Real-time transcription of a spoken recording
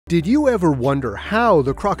Did you ever wonder how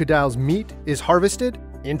the crocodile's meat is harvested?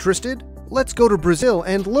 Interested? Let's go to Brazil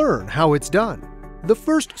and learn how it's done. The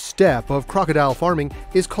first step of crocodile farming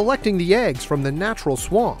is collecting the eggs from the natural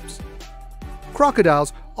swamps.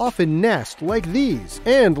 Crocodiles often nest like these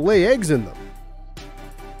and lay eggs in them.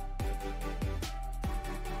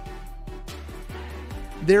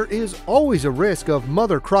 There is always a risk of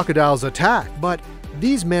mother crocodile's attack, but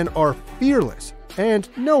these men are fearless and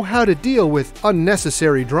know how to deal with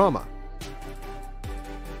unnecessary drama.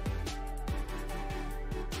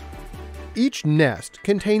 Each nest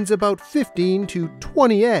contains about 15 to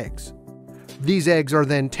 20 eggs. These eggs are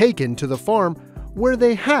then taken to the farm where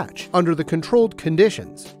they hatch under the controlled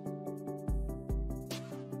conditions.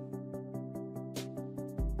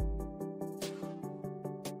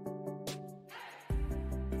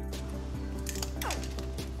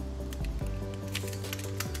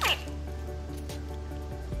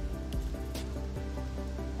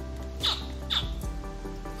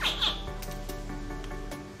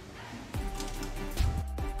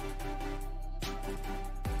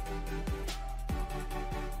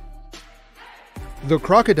 The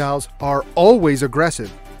crocodiles are always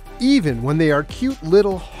aggressive, even when they are cute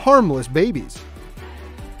little harmless babies.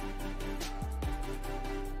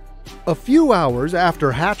 A few hours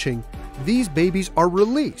after hatching, these babies are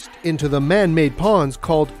released into the man-made ponds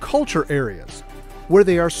called culture areas, where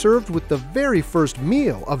they are served with the very first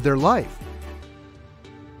meal of their life.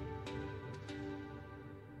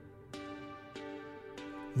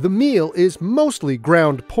 The meal is mostly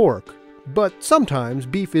ground pork, but sometimes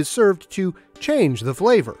beef is served to change the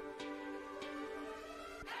flavor.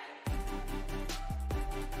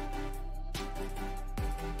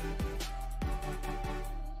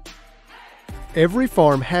 Every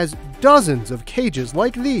farm has dozens of cages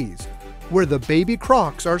like these, where the baby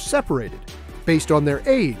crocs are separated based on their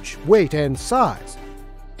age, weight, and size.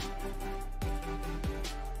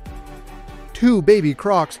 Two baby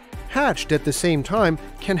crocs hatched at the same time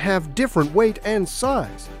can have different weight and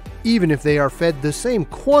size, even if they are fed the same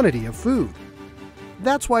quantity of food.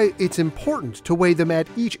 That's why it's important to weigh them at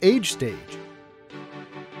each age stage.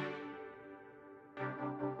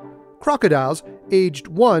 Crocodiles aged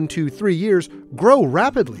 1 to 3 years grow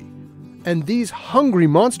rapidly, and these hungry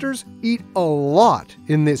monsters eat a lot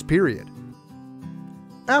in this period.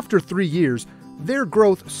 After 3 years, their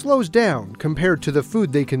growth slows down compared to the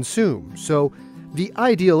food they consume, so the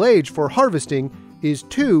ideal age for harvesting is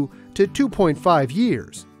 2 to 2.5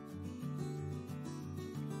 years.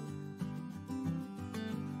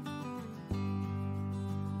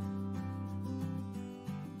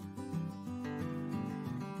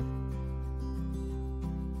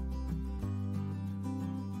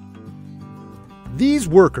 These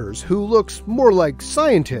workers, who looks more like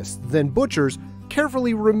scientists than butchers,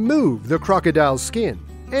 carefully remove the crocodile's skin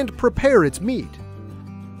and prepare its meat.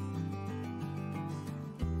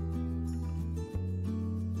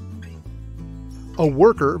 A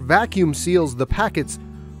worker vacuum seals the packets,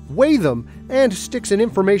 weighs them, and sticks an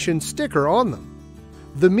information sticker on them.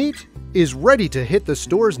 The meat is ready to hit the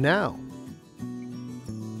stores now.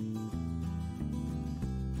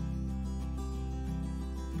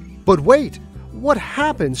 But wait! What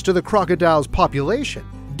happens to the crocodile's population?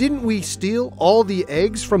 Didn't we steal all the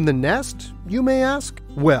eggs from the nest, you may ask?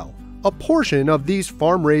 Well, a portion of these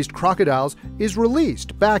farm-raised crocodiles is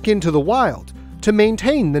released back into the wild to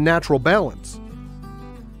maintain the natural balance.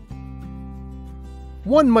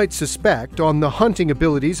 One might suspect on the hunting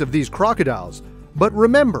abilities of these crocodiles, but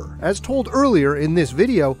remember, as told earlier in this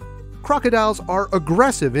video, crocodiles are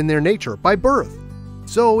aggressive in their nature by birth,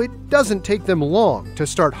 so it doesn't take them long to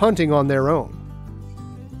start hunting on their own.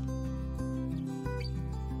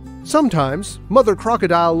 Sometimes, mother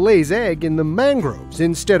crocodile lays egg in the mangroves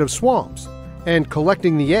instead of swamps, and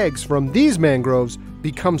collecting the eggs from these mangroves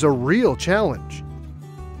becomes a real challenge.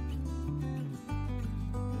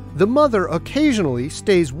 The mother occasionally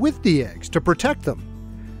stays with the eggs to protect them,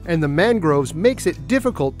 and the mangroves makes it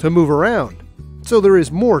difficult to move around, so there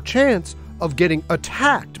is more chance of getting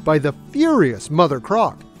attacked by the furious mother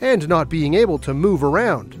croc and not being able to move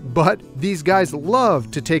around, but these guys love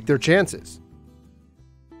to take their chances.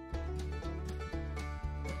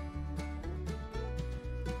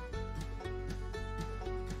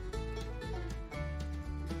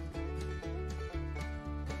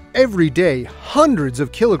 Every day, hundreds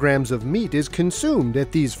of kilograms of meat is consumed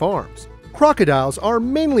at these farms. Crocodiles are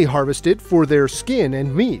mainly harvested for their skin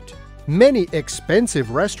and meat. Many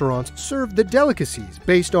expensive restaurants serve the delicacies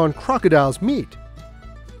based on crocodile's meat.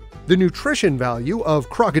 The nutrition value of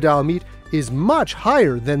crocodile meat is much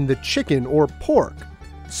higher than the chicken or pork.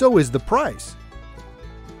 So is the price.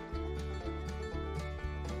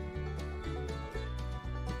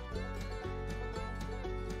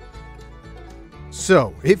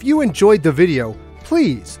 So, if you enjoyed the video,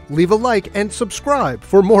 please leave a like and subscribe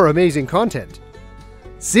for more amazing content.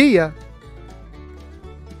 See ya!